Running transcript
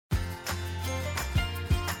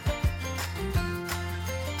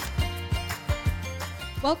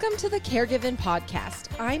Welcome to the Caregiving Podcast.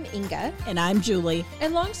 I'm Inga. And I'm Julie.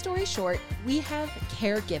 And long story short, we have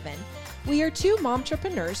Caregiving. We are two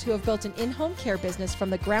momtrepreneurs who have built an in-home care business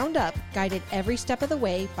from the ground up, guided every step of the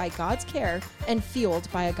way by God's care and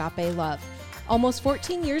fueled by agape love. Almost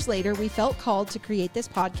 14 years later, we felt called to create this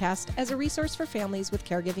podcast as a resource for families with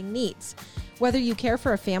caregiving needs. Whether you care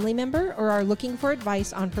for a family member or are looking for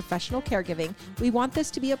advice on professional caregiving, we want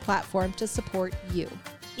this to be a platform to support you.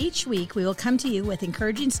 Each week, we will come to you with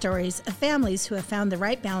encouraging stories of families who have found the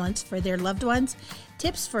right balance for their loved ones,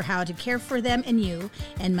 tips for how to care for them and you,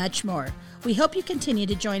 and much more. We hope you continue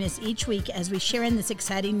to join us each week as we share in this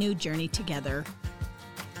exciting new journey together.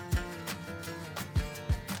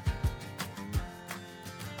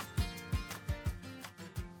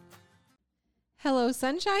 Hello,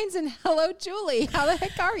 Sunshines, and hello, Julie. How the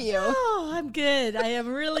heck are you? Oh, I'm good. I am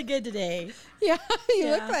really good today. Yeah, you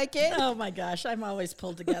look like it. Oh my gosh, I'm always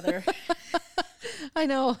pulled together. I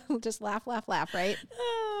know. Just laugh, right?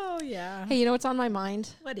 Oh, yeah. Hey, you know what's on my mind?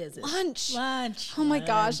 What is it? Lunch. Lunch. Oh my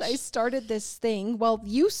gosh, I started this thing. Well,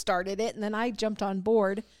 you started it, and then I jumped on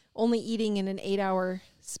board, only eating in an 8-hour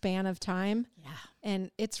span of time. Yeah. And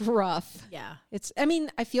it's rough. Yeah.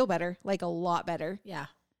 I feel better, like a lot better. Yeah.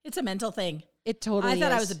 It's a mental thing. It totally is. I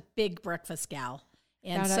thought I was a big breakfast gal.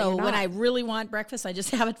 And No, so you're when not. I really want breakfast, I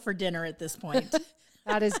just have it for dinner at this point.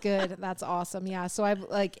 That is good. That's awesome. Yeah. So I have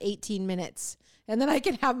like 18 minutes, and then I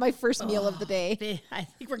can have my first meal of the day. I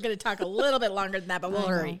think we're going to talk a little bit longer than that, but we'll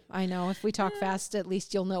hurry. I know. If we talk fast, at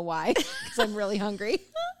least you'll know why, because I'm really hungry.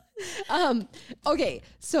 Okay.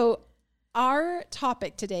 So our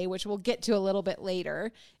topic today, which we'll get to a little bit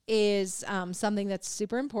later, is something that's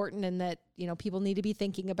super important and that, people need to be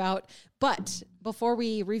thinking about. But before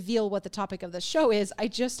we reveal what the topic of the show is, I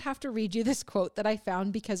just have to read you this quote that I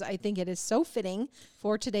found because I think it is so fitting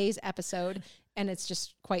for today's episode, and it's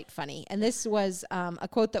just quite funny. And this was a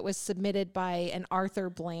quote that was submitted by an Arthur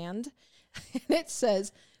Bland. And it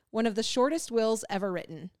says, "One of the shortest wills ever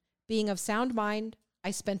written. Being of sound mind, I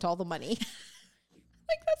spent all the money."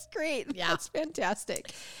 Like, that's great. Yeah. That's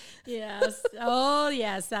fantastic. Yes. Oh,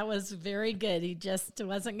 yes. That was very good. He just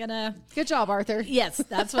wasn't going to. Good job, Arthur. Yes.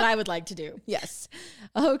 That's what I would like to do. Yes.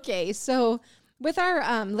 Okay. So with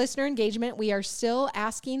our listener engagement, we are still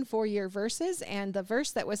asking for your verses. And the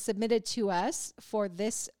verse that was submitted to us for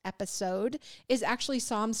this episode is actually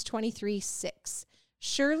Psalms 23:6.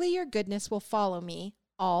 "Surely your goodness will follow me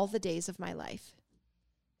all the days of my life."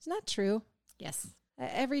 Isn't that true? Yes.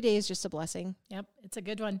 Every day is just a blessing. Yep. It's a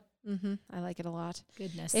good one. I like it a lot.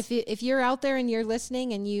 Goodness. If you're out there and you're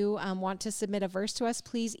listening and you want to submit a verse to us,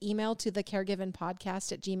 please email to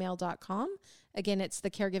thecaregivingpodcast@gmail.com. Again, it's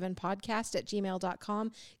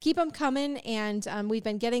thecaregivingpodcast@gmail.com. Keep them coming, and we've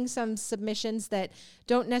been getting some submissions that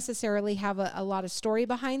don't necessarily have a lot of story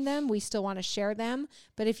behind them. We still want to share them,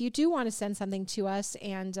 but if you do want to send something to us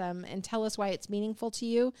and tell us why it's meaningful to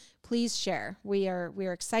you, please share. We are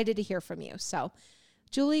excited to hear from you. So,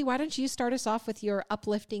 Julie, why don't you start us off with your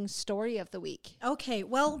uplifting story of the week? Okay,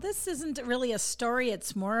 well, this isn't really a story.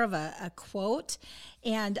 It's more of a quote.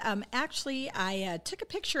 And actually, I took a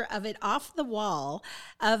picture of it off the wall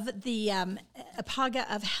of the Apaga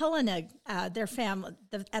of Helena, their family,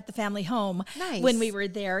 at the family home. Nice. When we were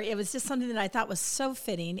there. It was just something that I thought was so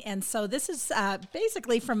fitting. And so this is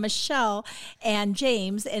basically from Michelle and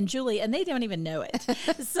James and Julie, and they don't even know it.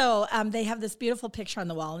 So they have this beautiful picture on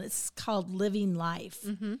the wall, and it's called Living Life.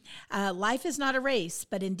 Life is not a race,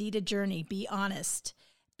 but indeed a journey. Be honest.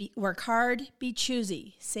 Work hard. Be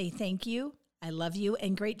choosy. Say thank you, I love you,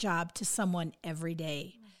 and great job to someone every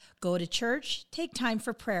day. Go to church. Take time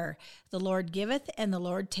for prayer. The Lord giveth and the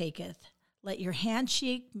Lord taketh. Let your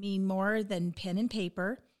handshake mean more than pen and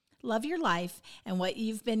paper. Love your life and what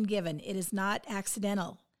you've been given. It is not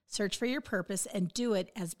accidental. Search for your purpose and do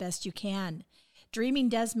it as best you can. Dreaming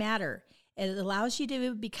does matter. It allows you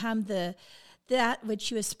to become that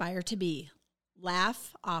which you aspire to be.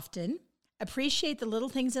 Laugh often. Appreciate the little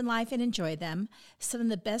things in life and enjoy them. Some of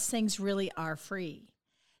the best things really are free.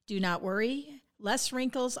 Do not worry. Less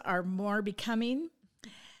wrinkles are more becoming.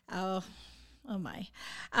 Oh my.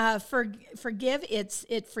 Forgive.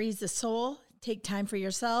 It frees the soul. Take time for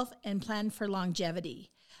yourself and plan for longevity.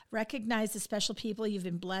 Recognize the special people you've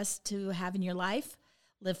been blessed to have in your life.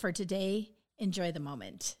 Live for today. Enjoy the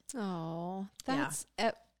moment. Oh, that's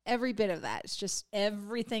every bit of that. It's just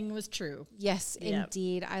Everything was true. yes, Yep.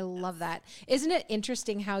 indeed. I love that. Isn't it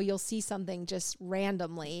interesting how you'll see something just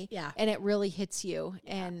randomly Yeah. and it really hits you?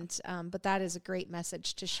 And but that is a great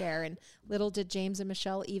message to share. And little did James and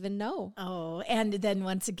Michelle even know. Oh, and then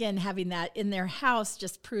once again, having that in their house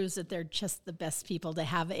just proves that they're just the best people to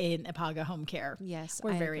have in Apaga Home Care. Yes,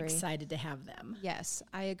 We're I very agree. excited to have them. Yes,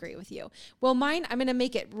 I agree with you. Well, mine, I'm going to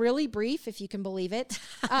make it really brief if you can believe it.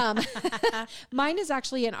 Mine is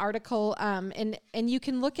actually an article, and you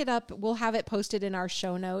can look it up. We'll have it posted in our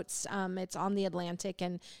show notes. It's on The Atlantic,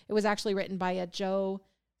 and it was actually written by a Joe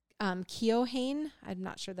Keohane. I'm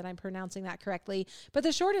not sure that I'm pronouncing that correctly, but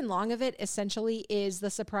the short and long of it essentially is the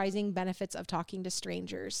surprising benefits of talking to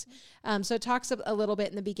strangers. So it talks a little bit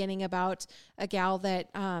in the beginning about a gal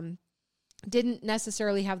that didn't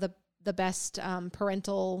necessarily have the best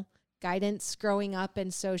parental guidance growing up,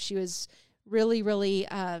 and so she was really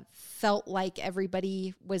felt like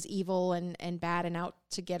everybody was evil and bad and out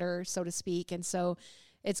to get her, so to speak. And so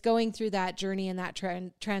it's going through that journey and that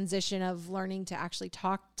transition of learning to actually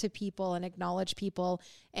talk to people and acknowledge people.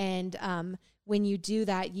 And when you do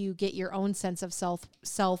that, you get your own sense of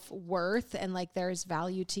self-worth and like there's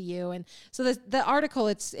value to you. And so the article,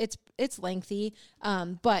 it's lengthy,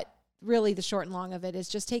 but really the short and long of it is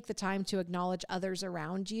just take the time to acknowledge others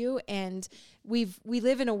around you. And we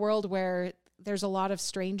live in a world where there's a lot of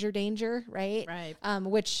stranger danger, right? Right.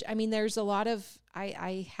 Which, I mean, there's a lot of,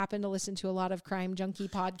 I happen to listen to a lot of crime junkie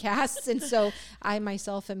podcasts. And so I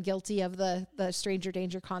myself am guilty of the stranger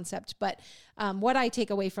danger concept. But what I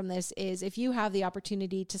take away from this is if you have the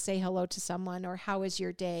opportunity to say hello to someone, or how is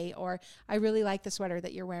your day, or I really like the sweater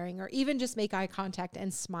that you're wearing, or even just make eye contact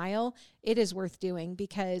and smile, it is worth doing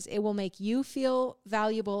because it will make you feel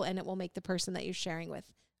valuable and it will make the person that you're sharing with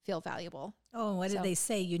feel valuable. Oh, what did they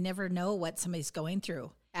say? You never know what somebody's going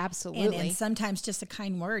through. Absolutely. And sometimes just a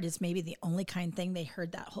kind word is maybe the only kind thing they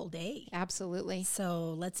heard that whole day. Absolutely.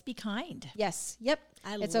 So let's be kind. Yes. Yep.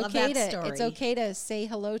 It's okay to say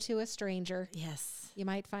hello to a stranger. Yes. You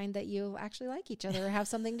might find that you actually like each other or have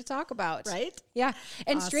something to talk about. Right? Yeah.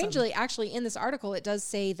 And Awesome. strangely, actually in this article, it does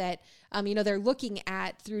say that, they're looking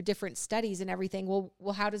at through different studies and everything.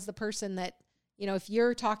 Well, how does the person that, if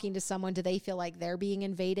you're talking to someone, do they feel like they're being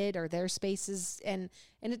invaded or their spaces? And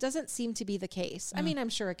it doesn't seem to be the case. I mean, I'm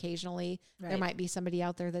sure occasionally there might be somebody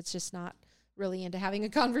out there that's just not really into having a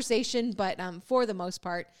conversation. But for the most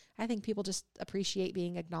part, I think people just appreciate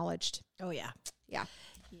being acknowledged. Oh, yeah. Yeah.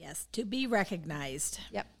 Yes. To be recognized.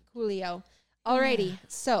 Yep. Coolio. Alrighty.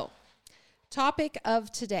 So, topic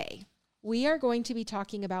of today. We are going to be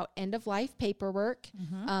talking about end-of-life paperwork.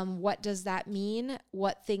 What does that mean?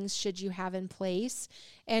 What things should you have in place?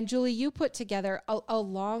 And Julie, you put together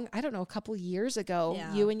a couple years ago,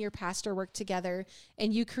 you and your pastor worked together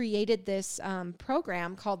and you created this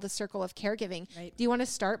program called the Circle of Caregiving. Right. Do you want to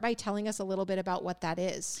start by telling us a little bit about what that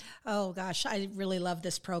is? Oh, gosh, I really love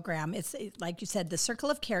this program. It's like you said, the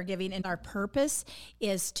Circle of Caregiving, and our purpose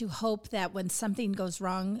is to hope that when something goes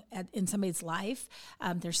wrong in somebody's life,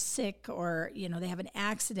 they're sick or, they have an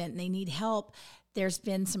accident and they need help, there's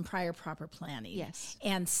been some prior proper planning. Yes.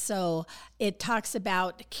 And so it talks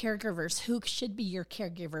about caregivers. Who should be your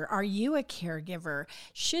caregiver? Are you a caregiver?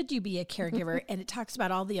 Should you be a caregiver? And it talks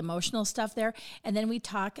about all the emotional stuff there. And then we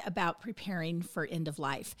talk about preparing for end of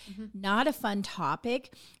life. Not a fun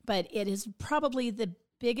topic, but it is probably the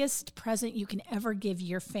biggest present you can ever give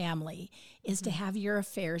your family is to have your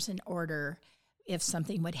affairs in order if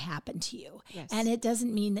something would happen to you. Yes. And it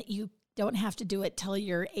doesn't mean that you don't have to do it till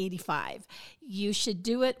you're 85. You should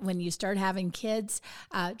do it when you start having kids,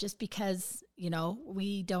 just because,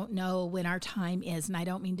 we don't know when our time is. And I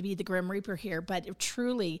don't mean to be the Grim Reaper here, but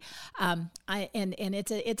truly,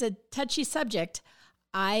 it's a touchy subject.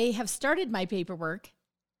 I have started my paperwork,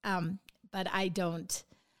 but I don't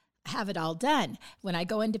have it all done. When I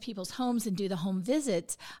go into people's homes and do the home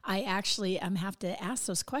visits, I actually have to ask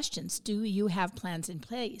those questions. Do you have plans in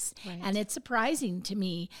place? Right. And it's surprising to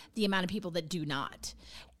me the amount of people that do not.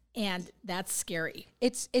 And that's scary.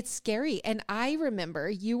 It's scary. And I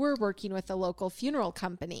remember you were working with a local funeral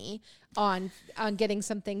company on getting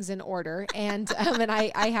some things in order. And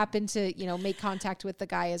I happened to, make contact with the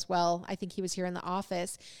guy as well. I think he was here in the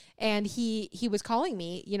office. And he was calling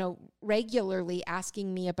me, regularly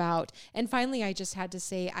asking me about, and finally I just had to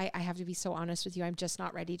say, I have to be so honest with you. I'm just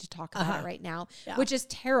not ready to talk about it right now, which is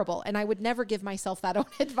terrible. And I would never give myself that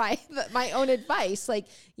my own advice. Like,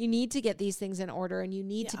 you need to get these things in order and you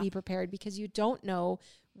need to be prepared because you don't know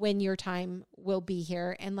when your time will be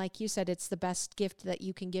here. And like you said, it's the best gift that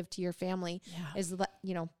you can give to your family is,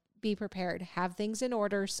 be prepared, have things in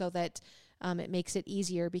order so that it makes it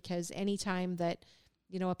easier, because anytime that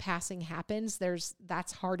a passing happens,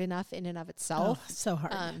 that's hard enough in and of itself. Oh, so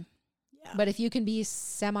hard. Yeah. But if you can be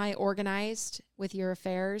semi-organized with your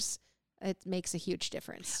affairs, it makes a huge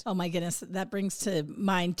difference. Oh my goodness, that brings to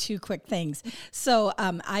mind two quick things. So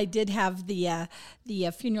I did have the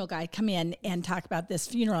funeral guy come in and talk about this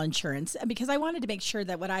funeral insurance because I wanted to make sure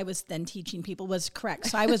that what I was then teaching people was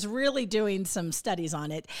correct. So I was really doing some studies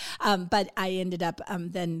on it, but I ended up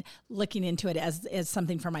then looking into it as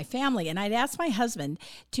something for my family. And I'd asked my husband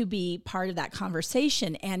to be part of that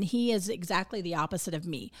conversation, and he is exactly the opposite of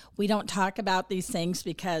me. We don't talk about these things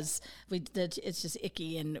because it's just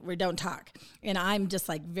icky, and we don't talk. And I'm just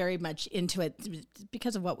like very much into it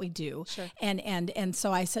because of what we do. Sure. And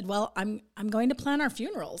so I said, well, I'm going to plan our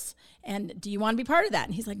funerals. And do you want to be part of that?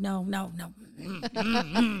 And he's like, no.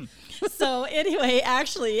 So anyway,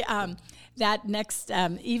 actually, that next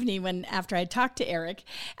evening after I talked to Eric,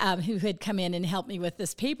 who had come in and helped me with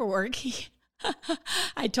this paperwork,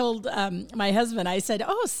 I told my husband, I said,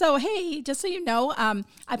 oh, so hey, just so you know,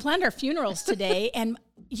 I planned our funerals today, and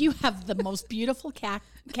you have the most beautiful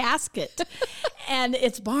casket, and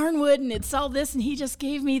it's barnwood, and it's all this, and he just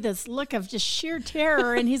gave me this look of just sheer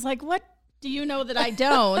terror, and he's like, what do you know that I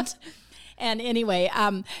don't? And anyway,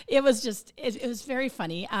 it was just, it was very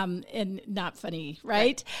funny, and not funny,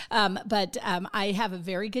 right? But I have a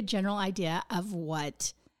very good general idea of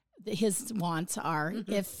what his wants are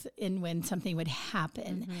if and when something would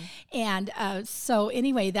happen. And so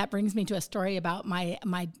anyway, that brings me to a story about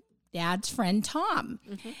my dad's friend, Tom.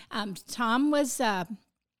 Tom was a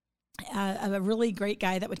really great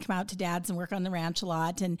guy that would come out to Dad's and work on the ranch a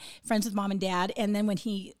lot, and friends with Mom and Dad. And then when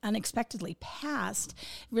he unexpectedly passed,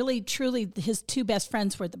 really, truly, his two best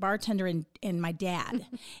friends were the bartender and my dad.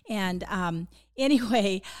 And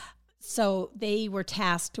anyway, so they were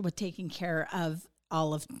tasked with taking care of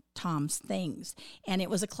all of Tom's things. And it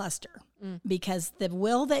was a cluster because the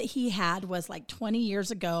will that he had was like 20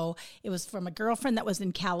 years ago. It was from a girlfriend that was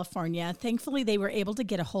in California. Thankfully, they were able to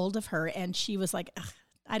get a hold of her, and she was like,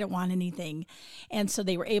 I don't want anything. And so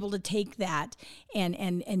they were able to take that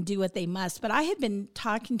and do what they must. But I had been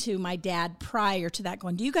talking to my dad prior to that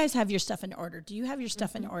going, do you guys have your stuff in order? Do you have your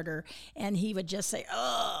stuff in order? And he would just say,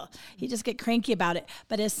 oh, he'd just get cranky about it.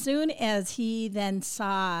 But as soon as he then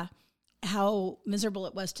saw how miserable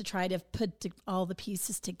it was to try to put all the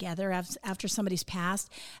pieces together after somebody's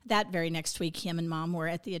passed, that very next week, him and Mom were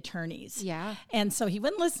at the attorney's. Yeah. And so he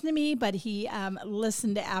wouldn't listen to me, but he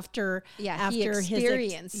listened after he his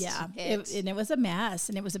experienced and it was a mess,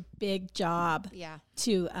 and it was a big job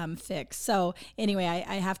to fix. So anyway,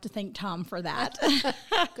 I have to thank Tom for that. Good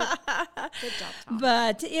job, Tom.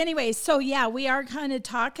 But anyway, so yeah, we are going to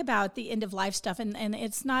talk about the end of life stuff, and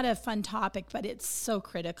it's not a fun topic, but it's so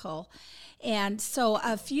critical. And so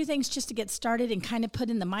a few things just to get started and kind of put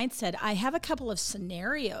in the mindset. I have a couple of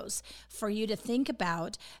scenarios for you to think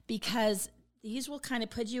about, because these will kind of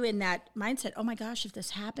put you in that mindset. Oh my gosh, if this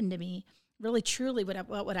happened to me, really truly,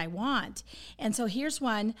 what would I want? And so here's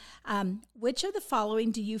one. Which of the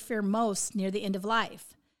following do you fear most near the end of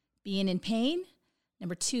life? Being in pain?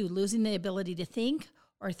 Number 2, losing the ability to think?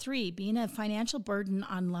 Or 3, being a financial burden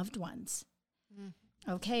on loved ones?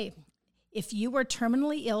 Okay. If you were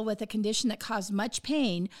terminally ill with a condition that caused much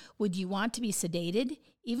pain, would you want to be sedated,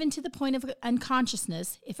 even to the point of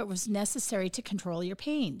unconsciousness, if it was necessary to control your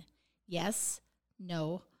pain? Yes,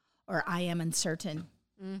 no, or I am uncertain.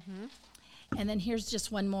 And then here's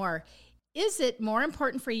just one more. Is it more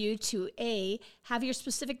important for you to A, have your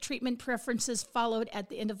specific treatment preferences followed at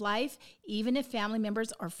the end of life, even if family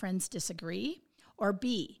members or friends disagree? Or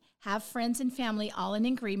B, have friends and family all in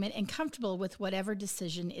agreement and comfortable with whatever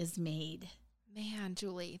decision is made? Man,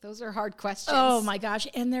 Julie, those are hard questions. Oh my gosh.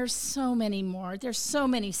 And there's so many more. There's so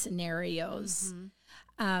many scenarios.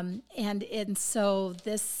 And so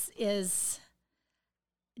this is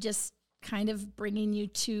just kind of bringing you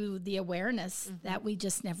to the awareness that we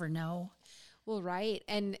just never know. Well, right.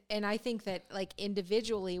 And I think that like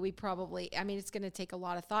individually, we probably, I mean, it's going to take a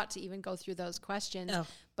lot of thought to even go through those questions. Oh.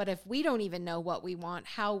 But if we don't even know what we want,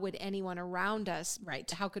 how would anyone around us,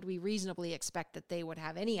 how could we reasonably expect that they would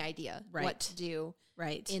have any idea what to do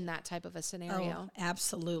in that type of a scenario? Oh,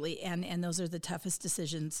 absolutely. And those are the toughest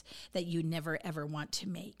decisions that you never, ever want to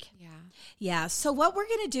make. Yeah. So what we're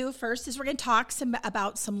going to do first is we're going to talk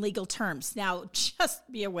about some legal terms. Now,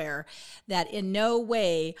 just be aware that in no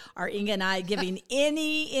way are Inga and I giving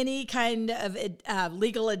any kind of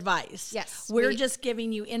legal advice. Yes. We're just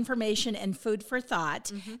giving you information and food for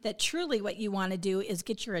thought. that truly what you want to do is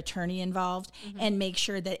get your attorney involved and make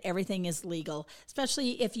sure that everything is legal,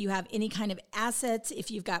 especially if you have any kind of assets,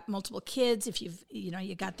 if you've got multiple kids, if you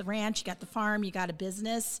got the ranch, you got the farm, you got a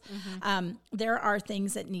business. There are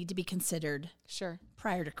things that need to be considered. Sure.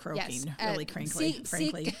 Prior to croaking, Yes. really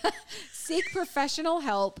frankly. Seek professional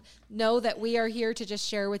help. Know that we are here to just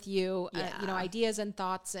share with you, Yeah. ideas and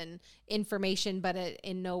thoughts and information, but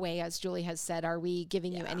in no way, as Julie has said, are we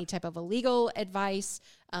giving you any type of a legal advice.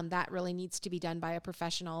 That really needs to be done by a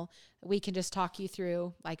professional. We can just talk you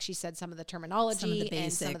through, like she said, some of the terminology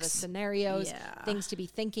and some of the scenarios, things to be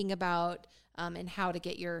thinking about, and how to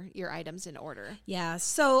get your items in order. Yeah.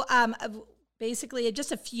 So, basically,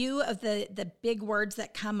 just a few of the big words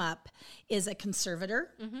that come up is a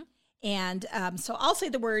conservator. And so I'll say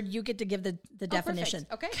the word, you get to give the definition.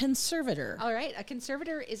 Perfect. Okay. Conservator. All right. A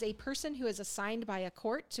conservator is a person who is assigned by a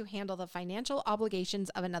court to handle the financial obligations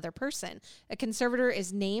of another person. A conservator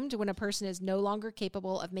is named when a person is no longer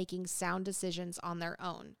capable of making sound decisions on their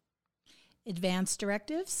own. Advance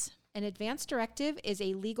directives. An advance directive is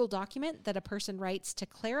a legal document that a person writes to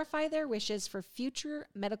clarify their wishes for future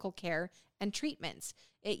medical care and treatments.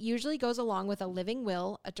 It usually goes along with a living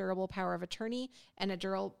will, a durable power of attorney, and a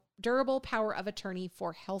durable power of attorney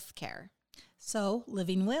for health care. So,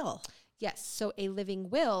 living will. Yes, so a living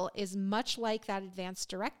will is much like that advance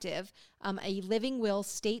directive. A living will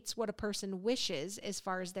states what a person wishes as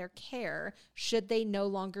far as their care, should they no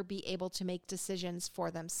longer be able to make decisions for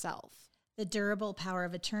themselves. The durable power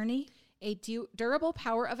of attorney. A durable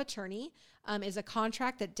power of attorney is a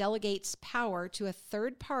contract that delegates power to a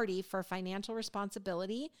third party for financial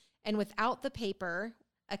responsibility, and without the paper,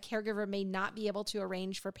 a caregiver may not be able to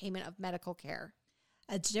arrange for payment of medical care.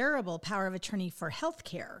 A durable power of attorney for health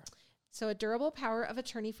care. So a durable power of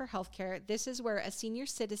attorney for healthcare, this is where a senior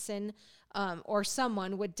citizen or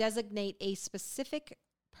someone would designate a specific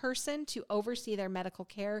person to oversee their medical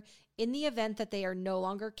care in the event that they are no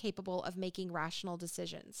longer capable of making rational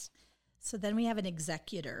decisions. So then we have an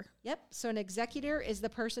executor. Yep. So an executor is the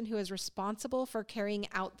person who is responsible for carrying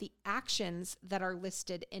out the actions that are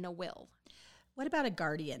listed in a will. What about a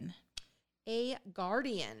guardian? A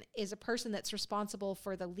guardian is a person that's responsible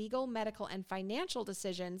for the legal, medical, and financial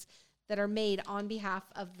decisions that are made on behalf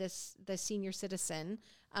of the senior citizen.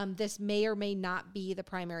 This may or may not be the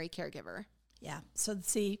primary caregiver. Yeah. So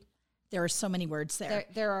see, there are so many words there.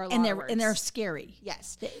 There are a lot of words. And they're scary.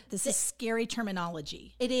 Yes. This is scary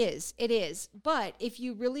terminology. It is. But if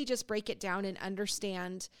you really just break it down and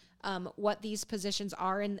understand what these positions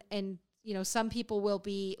are, and you know, some people will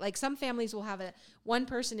be, like some families will have one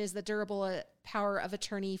person is the durable power of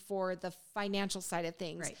attorney for the financial side of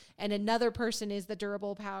things. Right. And another person is the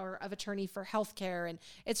durable power of attorney for healthcare. And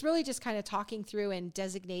it's really just kind of talking through and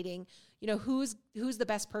designating, you know, who's the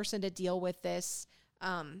best person to deal with this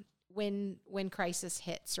when crisis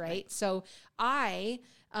hits, right? So I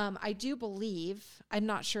do believe, I'm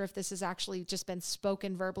not sure if this has actually just been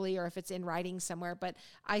spoken verbally or if it's in writing somewhere, but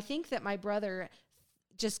I think that my brother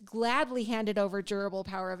just gladly handed over durable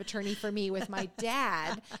power of attorney for me with my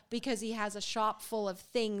dad because he has a shop full of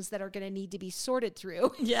things that are going to need to be sorted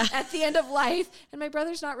through at the end of life. And my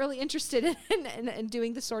brother's not really interested in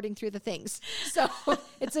doing the sorting through the things. So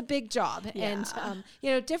it's a big job. Yeah. And,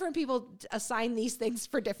 you know, different people assign these things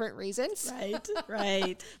for different reasons.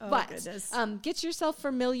 Right. Oh, but goodness. Get yourself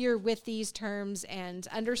familiar with these terms and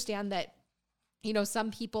understand that, you know,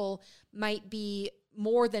 some people might be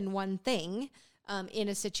more than one thing in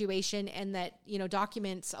a situation, and that, you know,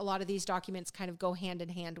 a lot of these documents kind of go hand in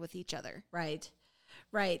hand with each other. Right.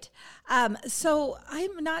 So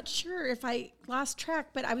I'm not sure if I lost track,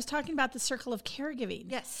 but I was talking about the circle of caregiving.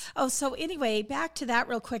 Yes. Oh, so anyway, back to that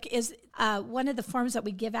real quick is one of the forms that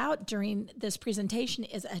we give out during this presentation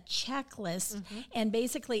is a checklist. Mm-hmm. And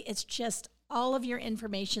basically it's just all of your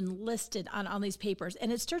information listed on these papers.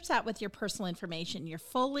 And it starts out with your personal information, your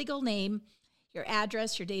full legal name, your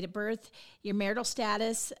address, your date of birth, your marital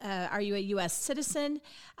status, are you a U.S. citizen,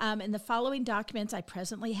 and the following documents I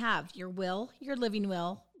presently have: your will, your living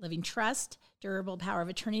trust, durable power of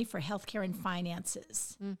attorney for healthcare and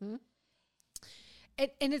finances. Mm-hmm.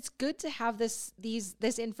 And it's good to have this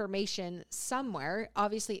information somewhere.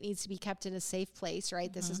 Obviously, it needs to be kept in a safe place, right?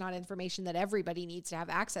 Mm-hmm. This is not information that everybody needs to have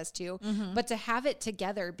access to, mm-hmm. but to have it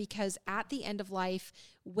together, because at the end of life,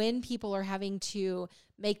 when people are having to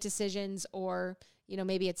make decisions, or, you know,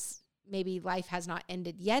 maybe life has not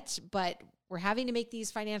ended yet, but we're having to make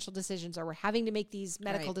these financial decisions, or we're having to make these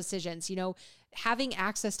medical Right. decisions, having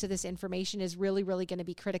access to this information is really, really going to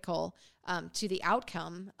be critical to the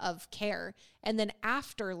outcome of care. And then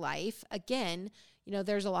after life, again,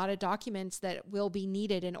 there's a lot of documents that will be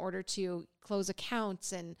needed in order to close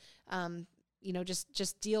accounts and,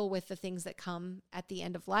 just deal with the things that come at the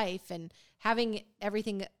end of life. And having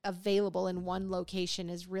everything available in one location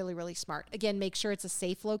is really, really smart. Again, make sure it's a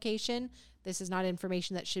safe location. This is not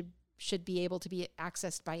information that should be able to be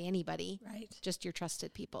accessed by anybody. Right. Just your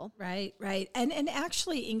trusted people. Right, right. And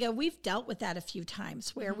actually, Inga, we've dealt with that a few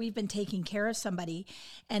times where we've been taking care of somebody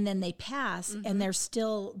and then they pass and there's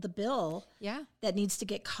still the bill that needs to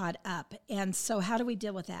get caught up. And so how do we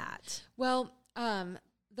deal with that? Well,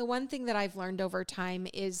 the one thing that I've learned over time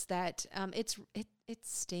is that it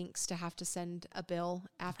stinks to have to send a bill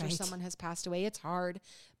after Right. someone has passed away. It's hard,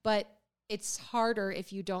 but it's harder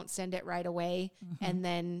if you don't send it right away. And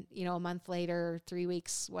then, a month later, 3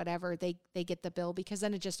 weeks, whatever, they get the bill, because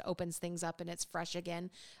then it just opens things up and it's fresh again.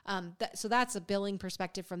 So that's a billing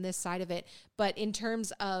perspective from this side of it. But in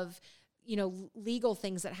terms of, legal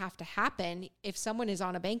things that have to happen, if someone is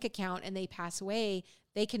on a bank account and they pass away,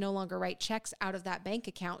 they can no longer write checks out of that bank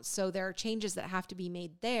account. So there are changes that have to be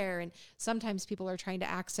made there. And sometimes people are trying to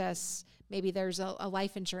access, maybe there's a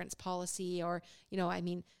life insurance policy, or,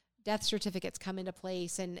 death certificates come into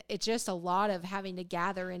place, and it's just a lot of having to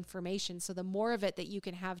gather information. So the more of it that you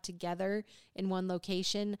can have together in one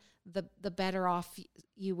location, the better off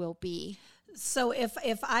you will be. So if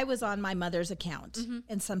I was on my mother's account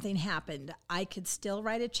and something happened, I could still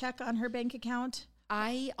write a check on her bank account?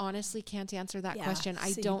 I honestly can't answer that Yeah, question.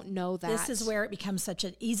 I see, don't know that. This is where it becomes such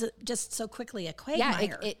an easy, just so quickly a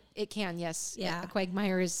quagmire. Yeah, it can, yes. Yeah. A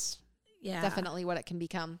quagmire is Yeah. definitely what it can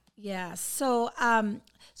become. Yeah. So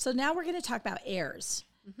so now we're going to talk about heirs.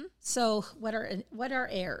 So what are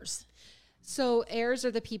heirs? So heirs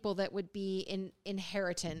are the people that would be in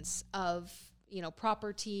inheritance of,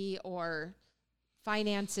 property or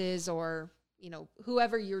finances, or,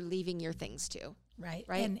 whoever you're leaving your things to. Right.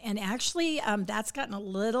 Right. And actually, that's gotten a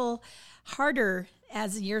little harder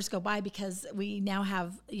as years go by, because we now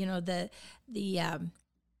have,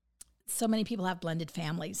 so many people have blended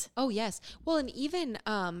families. Oh, yes. Well, and even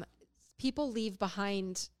people leave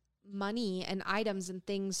behind money and items and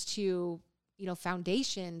things to,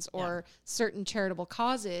 foundations or certain charitable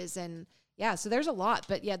causes. And so there's a lot.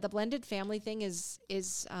 But the blended family thing is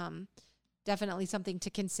definitely something to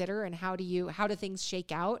consider. And how do things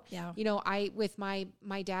shake out? Yeah. With my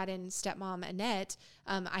dad and stepmom Annette,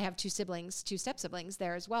 I have two step siblings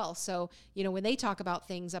there as well. So, when they talk about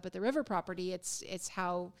things up at the river property, it's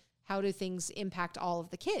how do things impact all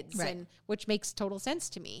of the kids, Right. and which makes total sense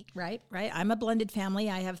to me. Right. I'm a blended family.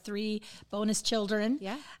 I have 3 bonus children.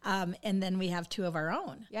 Yeah. And then we have 2 of our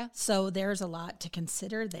own. Yeah. So there's a lot to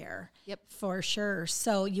consider there. Yep. For sure.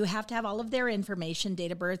 So you have to have all of their information: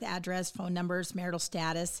 date of birth, address, phone numbers, marital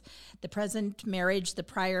status, the present marriage, the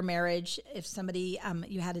prior marriage. If somebody,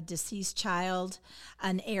 you had a deceased child,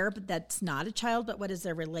 an heir, but that's not a child, but what is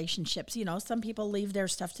their relationships? Some people leave their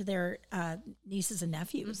stuff to their nieces and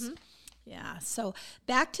nephews. Yeah. So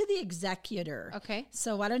back to the executor. Okay.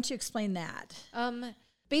 So why don't you explain that?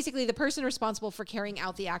 Basically, the person responsible for carrying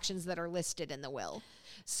out the actions that are listed in the will.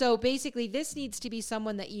 So basically, this needs to be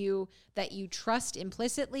someone that you trust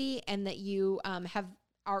implicitly, and that you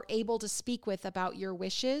are able to speak with about your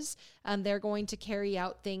wishes. They're going to carry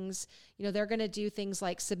out things. They're going to do things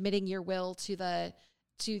like submitting your will to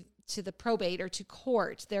the probate or to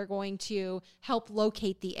court. They're going to help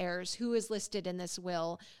locate the heirs, who is listed in this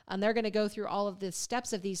will. They're going to go through all of the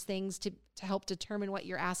steps of these things to help determine what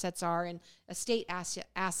your assets are, and estate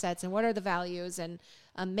assets, and what are the values, and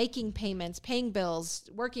making payments, paying bills,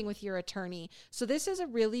 working with your attorney. So this is a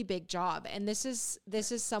really big job, and this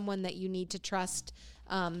is someone that you need to trust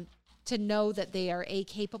to know that they are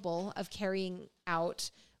capable of carrying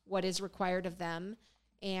out what is required of them,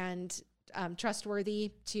 and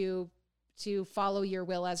trustworthy to follow your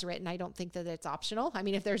will as written. I don't think that it's optional. I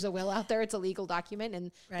mean, if there's a will out there, it's a legal document,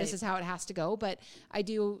 and this is how it has to go. But I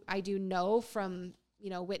do know from,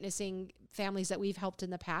 witnessing families that we've helped in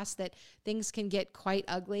the past that things can get quite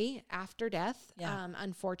ugly after death. Yeah.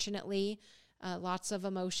 Unfortunately, lots of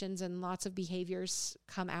emotions and lots of behaviors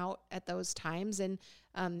come out at those times,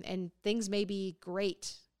 and things may be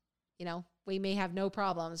great. We may have no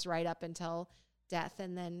problems right up until death,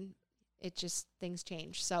 and then things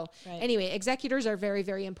change. So anyway, executors are very,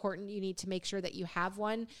 very important. You need to make sure that you have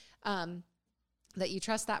one, that you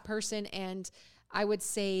trust that person. And I would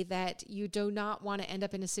say that you do not want to end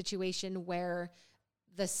up in a situation where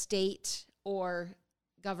the state or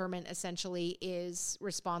government essentially is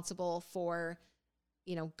responsible for,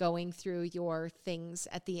 going through your things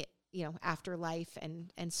at the, afterlife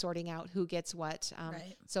and sorting out who gets what.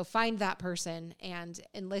 Right. So find that person and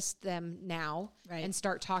enlist them now, Right. and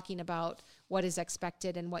start talking about what is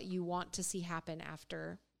expected and what you want to see happen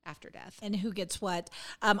after death. And who gets what.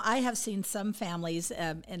 I have seen some families,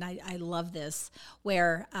 and I love this,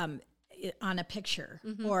 where on a picture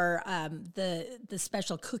or the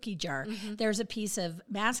special cookie jar, there's a piece of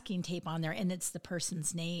masking tape on there, and it's the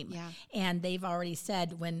person's name. Yeah. And they've already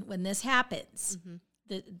said when this happens,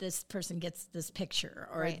 this person gets this picture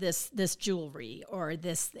or Right. this jewelry or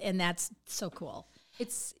this, and that's so cool.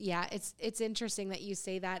 It's interesting that you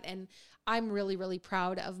say that, and I'm really, really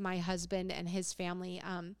proud of my husband and his family.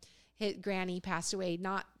 His granny passed away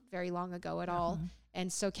not very long ago at all.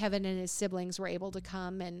 And so Kevin and his siblings were able to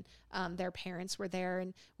come, and their parents were there,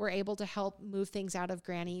 and were able to help move things out of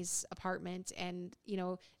Granny's apartment. And,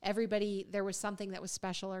 everybody, there was something that was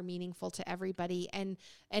special or meaningful to everybody. And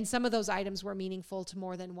some of those items were meaningful to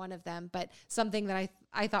more than one of them. But something that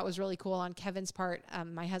I thought was really cool on Kevin's part,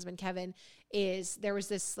 my husband, Kevin, is there was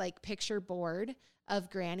this like picture board of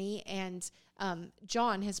Granny, and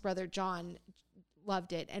John, his brother John,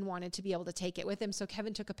 loved it and wanted to be able to take it with him. So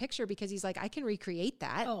Kevin took a picture because he's like, I can recreate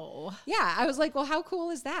that. Oh, yeah. I was like, well, how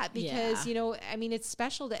cool is that? Because, Yeah. It's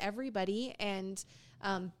special to everybody. And,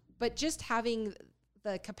 but just having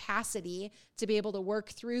the capacity to be able to work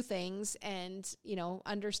through things and,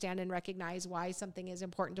 understand and recognize why something is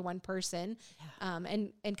important to one person,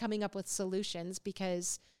 and coming up with solutions,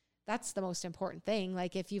 because that's the most important thing.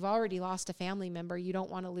 Like if you've already lost a family member, you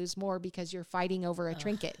don't want to lose more because you're fighting over a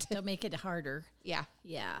trinket. Don't make it harder. Yeah.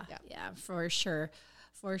 Yeah, for sure.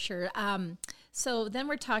 For sure. So then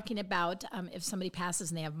we're talking about if somebody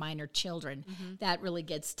passes and they have minor children, that really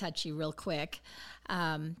gets touchy real quick.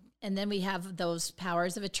 And then we have those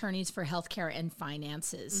powers of attorneys for healthcare and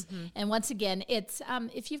finances. And once again, it's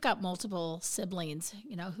if you've got multiple siblings,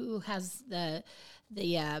 who has the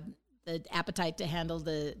appetite to handle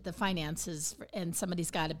the finances, and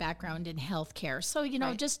somebody's got a background in healthcare. So,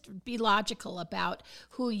 Right. just be logical about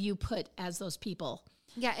who you put as those people.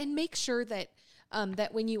 Yeah. And make sure that,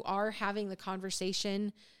 that when you are having the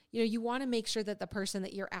conversation, you want to make sure that the person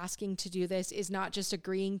that you're asking to do this is not just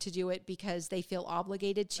agreeing to do it because they feel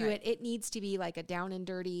obligated to Right. it. It needs to be like a down and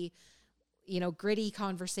dirty, gritty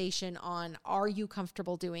conversation on, are you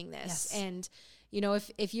comfortable doing this? Yes. And,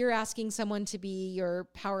 if you're asking someone to be your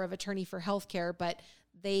power of attorney for healthcare, but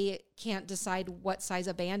they can't decide what size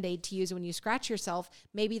of Band-Aid to use when you scratch yourself,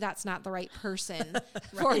 maybe that's not the right person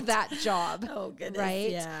for that job. Oh, goodness.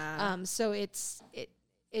 Right. Yeah. So it's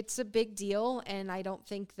a big deal. And I don't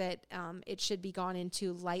think that, it should be gone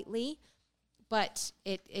into lightly, but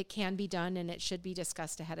it can be done, and it should be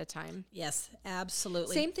discussed ahead of time. Yes,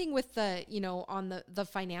 absolutely. Same thing with the, on the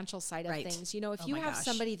financial side of Right. things. If Oh you my have gosh.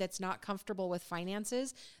 somebody that's not comfortable with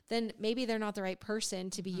finances, then maybe they're not the right person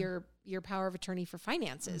to be your power of attorney for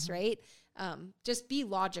finances, right? Just be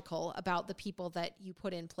logical about the people that you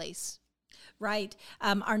put in place. Right.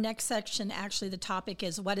 Our next section, actually, the topic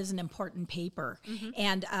is what is an important paper?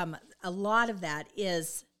 And a lot of that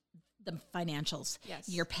is the financials, Yes.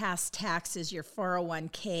 your past taxes, your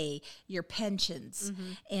 401k, your pensions,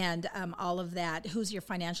 and all of that. Who's your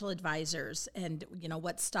financial advisors, and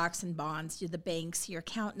what stocks and bonds, the banks, your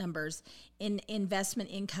account numbers, investment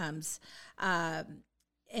incomes,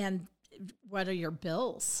 and what are your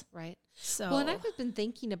bills? Right. So, Well, and I've been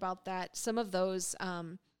thinking about that. Some of those,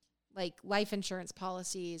 like life insurance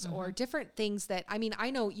policies or different things that, I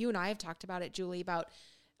know you and I have talked about it, Julie, about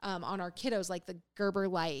on our kiddos, like the Gerber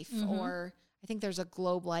Life, or I think there's a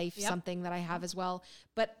Globe Life, something that I have as well.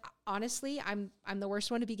 But honestly, I'm the worst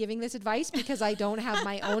one to be giving this advice because I don't have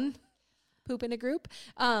my own poop in a group.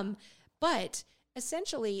 But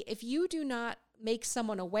essentially, if you do not make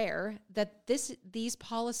someone aware that these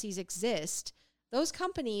policies exist, those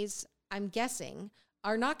companies, I'm guessing,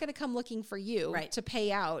 are not going to come looking for you Right. to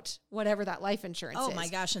pay out whatever that life insurance is. oh my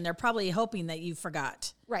gosh, and they're probably hoping that you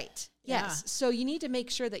forgot. Right. Yeah. Yes. So you need to make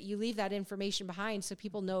sure that you leave that information behind so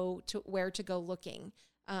people know where to go looking.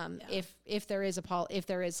 If there is if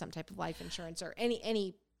there is some type of life insurance or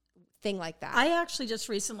any thing like that. I actually just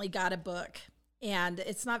recently got a book, and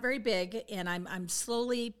it's not very big, and I'm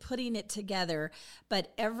slowly putting it together,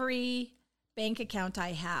 but every bank account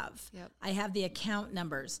I have, Yep. I have the account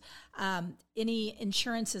numbers. Any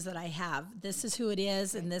insurances that I have, this is who it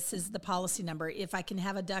is, and this is the policy number. If I can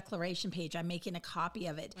have a declaration page, I'm making a copy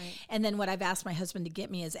of it. Right. And then what I've asked my husband to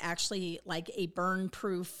get me is actually like a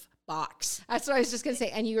burn-proof box. That's what I was just going to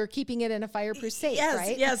say. And you were keeping it in a fireproof safe,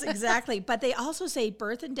 right? Yes, exactly. But they also say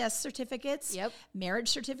birth and death certificates, Yep. marriage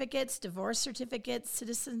certificates, divorce certificates,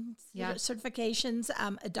 citizen Yeah. certifications,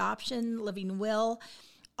 adoption, living will,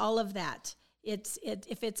 all of that.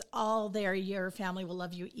 If it's all there, your family will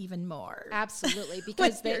love you even more. Absolutely,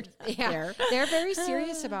 because they're there. they're very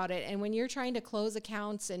serious about it. And when you're trying to close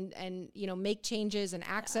accounts and make changes and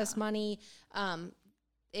access money,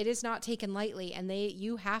 it is not taken lightly. And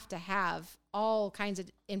you have to have all kinds of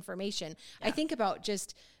information. Yeah. I think about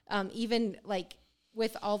just even like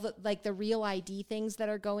with all the real ID things that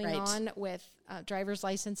are going on with driver's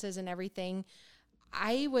licenses and everything.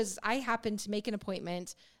 I happened to make an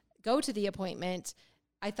appointment. Go to the appointment.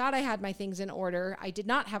 I thought I had my things in order. I did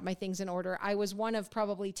not have my things in order. I was one of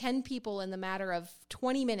probably 10 people in the matter of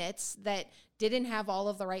 20 minutes that didn't have all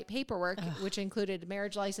of the right paperwork, which included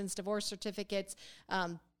marriage license, divorce certificates,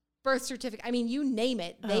 birth certificate. I mean, you name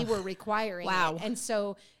it, they were requiring it. And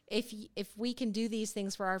so if we can do these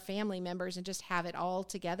things for our family members and just have it all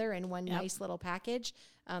together in one nice little package,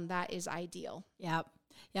 that is ideal. Yep.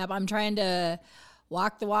 I'm trying to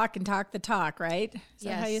walk the walk and talk the talk, right? Is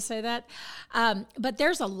that how you say that? But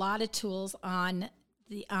there's a lot of tools out in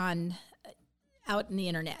the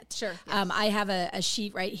internet. Sure. Yes. I have a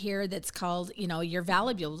sheet right here that's called, your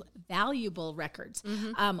valuable records.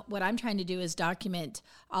 Mm-hmm. What I'm trying to do is document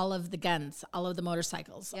all of the guns, all of the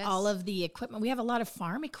motorcycles, all of the equipment. We have a lot of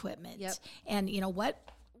farm equipment. Yep. And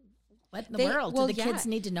what in the world do the kids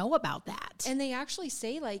need to know about that? And they actually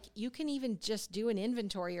say, like, you can even just do an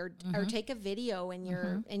inventory or take a video in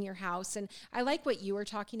your house. And I like what you were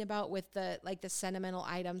talking about with the sentimental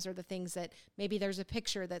items or the things that maybe there's a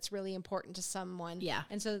picture that's really important to someone. Yeah.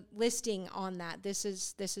 And so listing on that, this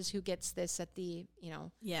is who gets this at the,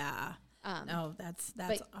 Yeah. No, that's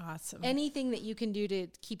awesome. Anything that you can do to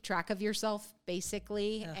keep track of yourself,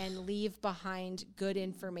 basically, and leave behind good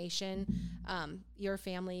information, your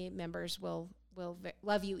family members will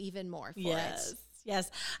love you even more for it.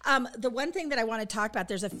 Yes. The one thing that I want to talk about,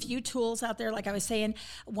 there's a few tools out there, like I was saying.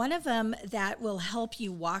 One of them that will help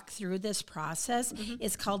you walk through this process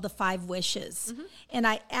is called the 5 Wishes. Mm-hmm. And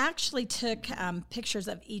I actually took pictures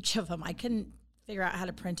of each of them. I couldn't figure out how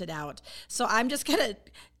to print it out. So I'm just going to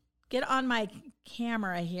get on my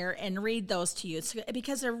camera here and read those to you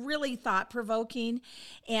because they're really thought-provoking.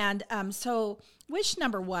 And so wish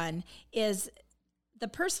number 1 is the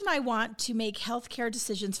person I want to make healthcare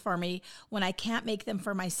decisions for me when I can't make them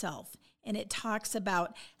for myself. And it talks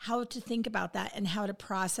about how to think about that and how to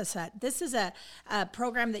process that. This is a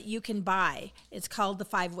program that you can buy. It's called the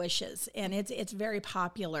 5 Wishes, and it's very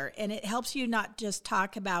popular. And it helps you not just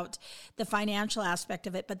talk about the financial aspect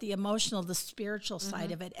of it, but the emotional, the spiritual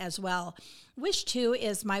side of it as well. Wish 2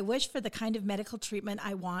 is my wish for the kind of medical treatment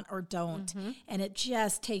I want or don't. And it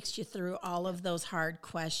just takes you through all of those hard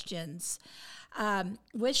questions.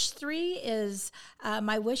 Wish 3 is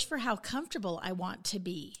my wish for how comfortable I want to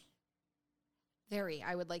be.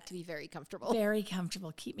 I would like to be very comfortable. Very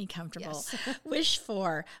comfortable. Keep me comfortable. Yes. Wish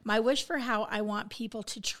 4, my wish for how I want people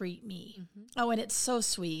to treat me. Oh, and it's so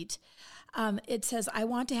sweet. It says, I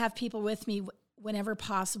want to have people with me whenever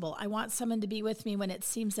possible. I want someone to be with me when it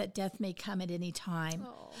seems that death may come at any time.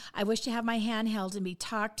 Oh. I wish to have my hand held and be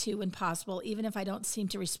talked to when possible, even if I don't seem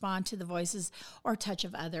to respond to the voices or touch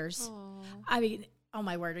of others. Oh. I mean, oh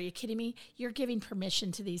my word, are you kidding me? You're giving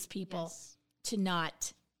permission to these people to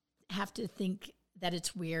not have to think that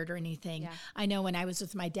it's weird or anything. Yeah. I know when I was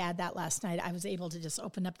with my dad that last night, I was able to just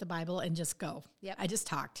open up the Bible and just go. Yep. I just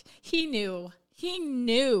talked. He knew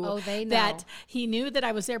that he knew that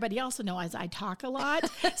I was there, but he also knows I talk a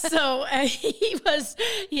lot. So he was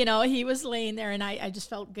laying there, and I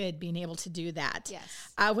just felt good being able to do that.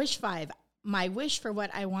 Yes. Wish 5, my wish for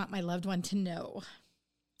what I want my loved one to know.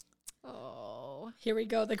 Oh, here we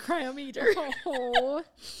go. The cryometer. Oh.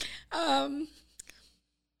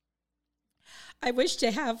 I wish to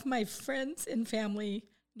have my friends and family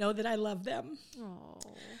know that I love them. Oh.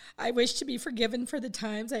 I wish to be forgiven for the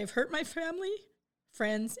times I have hurt my family,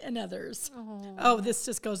 friends, and others. Oh, this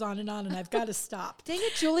just goes on, and I've got to stop. Dang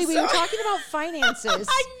it, Julie, we were talking about finances.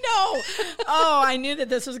 I know. Oh, I knew that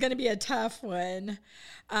this was going to be a tough one.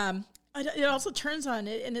 It also turns on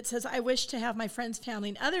it, and it says, I wish to have my friends, family,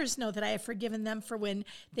 and others know that I have forgiven them for when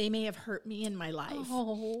they may have hurt me in my life.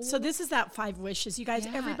 Oh. So this is that 5 wishes. You guys,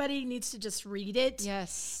 everybody needs to just read it.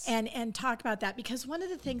 Yes. And talk about that, because one of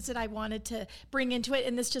the things that I wanted to bring into it,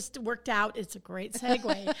 and this just worked out, it's a great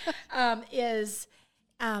segue, is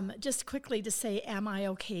just quickly to say, am I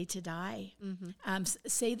okay to die?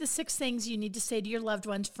 Say the 6 things you need to say to your loved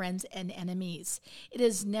ones, friends, and enemies. It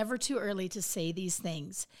is never too early to say these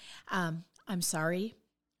things. I'm sorry.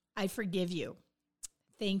 I forgive you.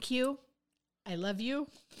 Thank you. I love you.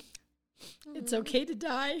 It's okay to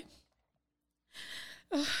die.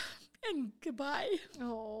 And goodbye.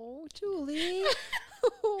 Oh, Julie.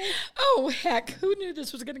 Oh, heck. Who knew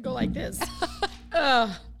this was going to go like this?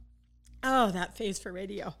 Oh, that face for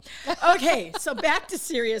radio. Okay, so back to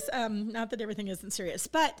serious. Not that everything isn't serious,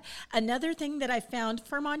 but another thing that I found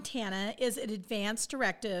for Montana is an advanced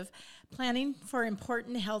directive planning for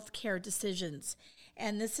important health care decisions.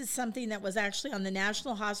 And this is something that was actually on the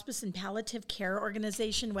National Hospice and Palliative Care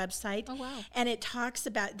Organization website. Oh, wow. And it talks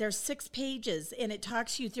about, there's 6 pages, and it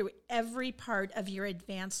talks you through every part of your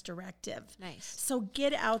advanced directive. Nice. So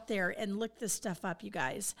get out there and look this stuff up, you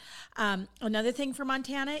guys. Another thing for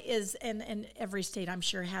Montana is, and every state I'm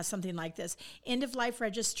sure has something like this, End of Life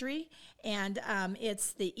Registry. And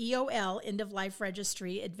it's the EOL, End of Life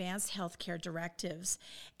Registry, Advanced Healthcare Directives.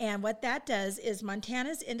 And what that does is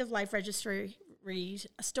Montana's End of Life Registry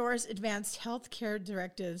stores advanced healthcare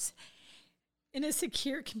directives in a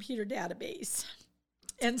secure computer database.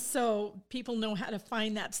 And so people know how to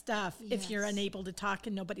find that stuff if you're unable to talk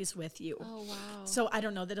and nobody's with you. Oh, wow. So I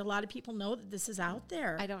don't know that a lot of people know that this is out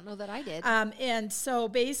there. I don't know that I did. And so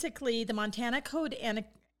basically the Montana Code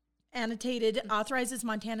Annotated authorizes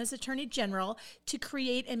Montana's Attorney General to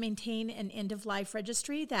create and maintain an end-of-life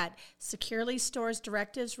registry that securely stores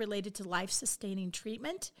directives related to life-sustaining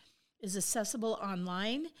treatment, is accessible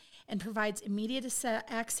online, and provides immediate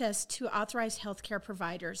access to authorized healthcare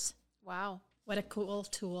providers. Wow. What a cool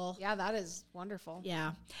tool. Yeah, that is wonderful.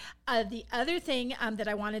 Yeah. The other thing that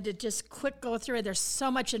I wanted to just quick go through, there's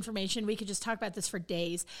so much information. We could just talk about this for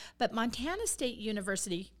days. But Montana State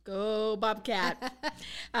University, go Bobcat.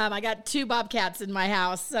 I got 2 Bobcats in my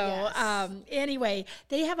house. So anyway,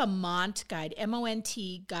 they have a Mont Guide,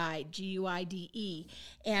 M-O-N-T Guide, G-U-I-D-E.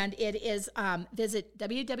 And it is, visit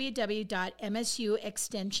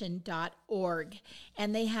www.msuextension.org.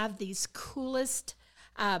 And they have these coolest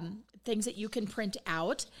things that you can print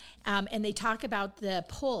out. And they talk about the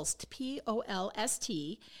POLST,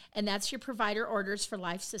 P-O-L-S-T, and that's your provider orders for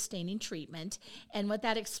life-sustaining treatment. And what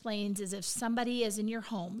that explains is if somebody is in your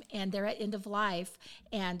home and they're at end of life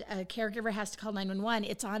and a caregiver has to call 911,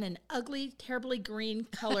 it's on an ugly, terribly green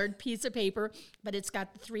colored piece of paper, but it's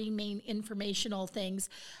got the 3 main informational things.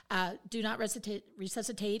 Do not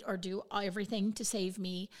resuscitate or do everything to save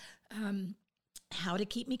me. How to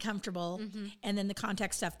keep me comfortable, and then the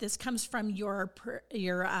contact stuff. This comes from your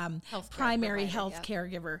primary health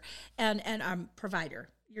caregiver and provider,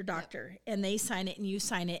 your doctor, and they sign it and you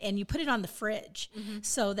sign it, and you put it on the fridge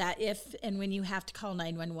so that if and when you have to call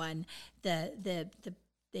 911,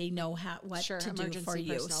 they know what to do for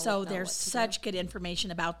you. So there's such good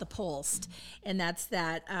information about the POLST, and that's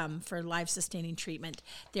that for life-sustaining treatment.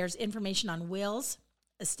 There's information on wills,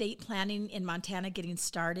 estate planning in Montana getting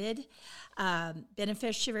started,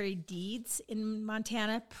 beneficiary deeds in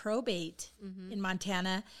Montana, probate in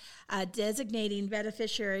Montana, designating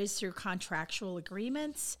beneficiaries through contractual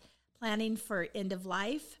agreements, planning for end of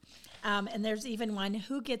life. And there's even one,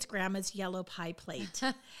 who gets grandma's yellow pie plate,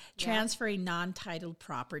 transferring non-titled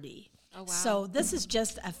property. Oh, wow. So this is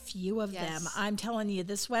just a few of them. I'm telling you,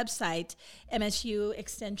 this website,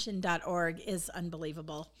 msuextension.org, is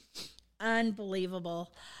unbelievable.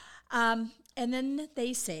 Unbelievable. And then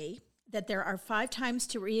they say that there are 5 times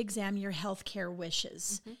to re-examine your health care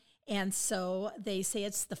wishes. And so they say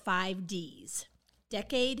it's the 5 Ds: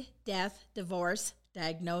 decade, death, divorce,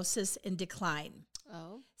 diagnosis, and decline.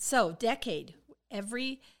 Oh. So decade,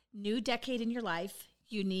 every new decade in your life,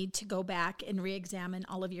 you need to go back and re-examine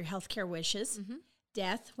all of your health care wishes.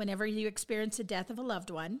 Death, whenever you experience the death of a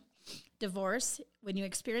loved one. Divorce, when you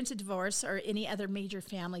experience a divorce or any other major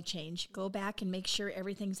family change, go back and make sure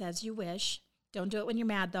everything's as you wish. Don't do it when you're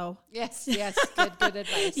mad, though. Yes, good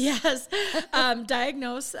advice. Yes.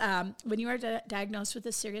 Diagnose, when you are diagnosed with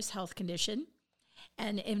a serious health condition,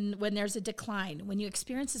 and when there's a decline, when you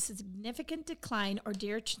experience a significant decline or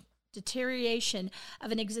deterioration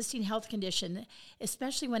of an existing health condition,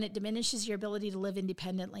 especially when it diminishes your ability to live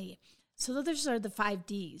independently. So those are the 5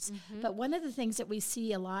 Ds. But one of the things that we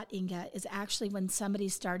see a lot, Inga, is actually when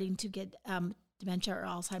somebody's starting to get dementia or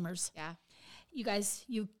Alzheimer's. Yeah. You guys,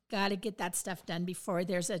 you got to get that stuff done before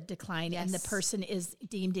there's a decline and the person is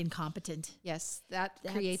deemed incompetent. Yes, that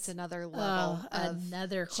creates another level of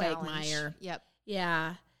another quagmire. Yep.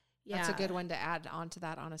 Yeah. That's a good one to add on to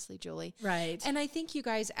that, honestly, Julie. Right. And I think you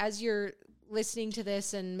guys, as you're listening to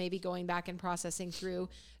this and maybe going back and processing through,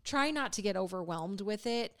 try not to get overwhelmed with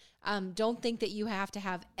it. Don't think that you have to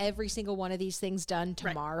have every single one of these things done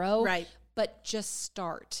tomorrow. Right. but just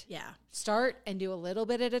start. Yeah. Start and do a little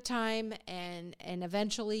bit at a time, and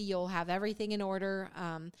eventually you'll have everything in order.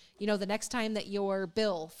 The next time that your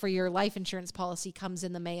bill for your life insurance policy comes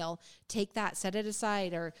in the mail, take that, set it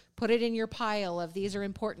aside, or put it in your pile of these are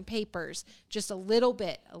important papers. Just a little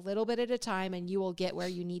bit at a time, and you will get where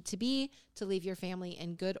you need to be to leave your family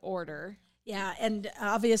in good order. Yeah, and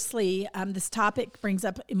obviously this topic brings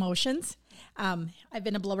up emotions. I've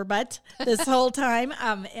been a blubberbutt this whole time,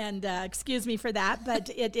 and excuse me for that, but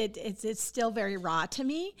it's still very raw to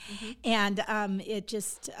me, and it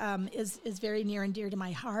just is very near and dear to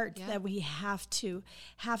my heart that we have to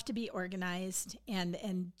be organized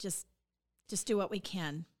and just do what we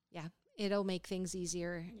can. Yeah. It'll make things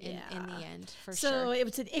easier in the end, for sure. So it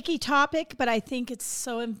was an icky topic, but I think it's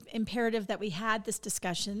so imperative that we had this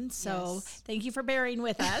discussion. So thank you for bearing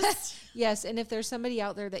with us. Yes, and if there's somebody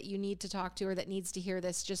out there that you need to talk to or that needs to hear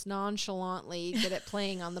this, just nonchalantly get it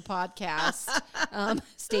playing on the podcast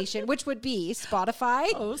station, which would be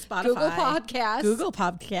Spotify, Google Podcast, Apple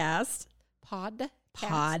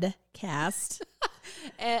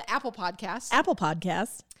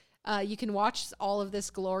Podcast. You can watch all of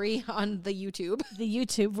this glory on the YouTube. The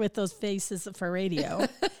YouTube with those faces for radio.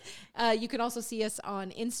 You can also see us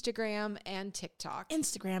on Instagram and TikTok.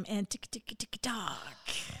 TikTok.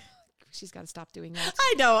 She's got to stop doing that.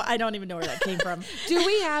 I know. I don't even know where that came from. Do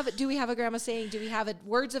we have a grandma saying? Do we have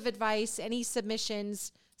words of advice? Any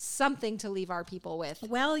submissions? Something to leave our people with?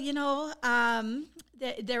 Well,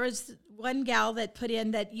 there was one gal that put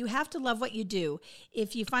in that you have to love what you do.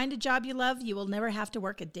 If you find a job you love, you will never have to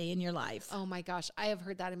work a day in your life. Oh my gosh. I have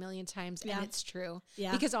heard that a million times, and it's true.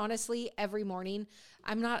 Yeah. Because honestly, every morning,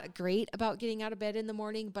 I'm not great about getting out of bed in the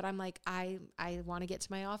morning, but I'm like, I want to get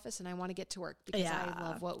to my office and I want to get to work because I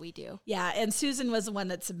love what we do. Yeah. And Susan was the one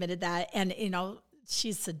that submitted that. And,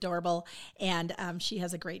 she's adorable, and she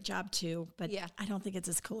has a great job too, but I don't think it's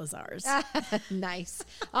as cool as ours. Nice.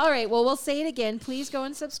 All right. Well, we'll say it again. Please go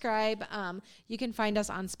and subscribe. You can find us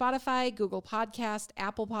on Spotify, Google Podcast,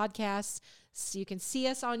 Apple Podcasts. So you can see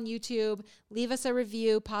us on YouTube. Leave us a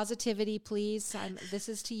review. Positivity, please. This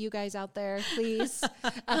is to you guys out there, please.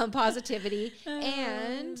 Positivity.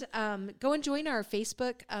 And go and join our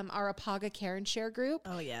Facebook, our Apaga Care and Share group.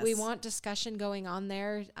 Oh, yes. We want discussion going on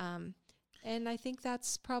there. And I think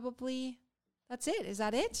that's it. Is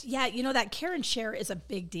that it? Yeah, that Care and Share is a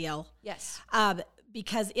big deal. Yes.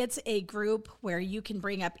 Because it's a group where you can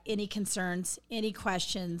bring up any concerns, any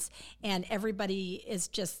questions, and everybody is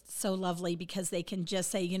just so lovely because they can just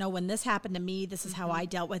say, when this happened to me, this is how I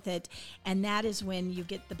dealt with it. And that is when you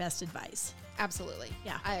get the best advice. Absolutely.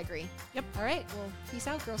 Yeah. I agree. Yep. All right. Well, peace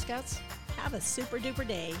out, Girl Scouts. Have a super duper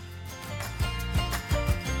day.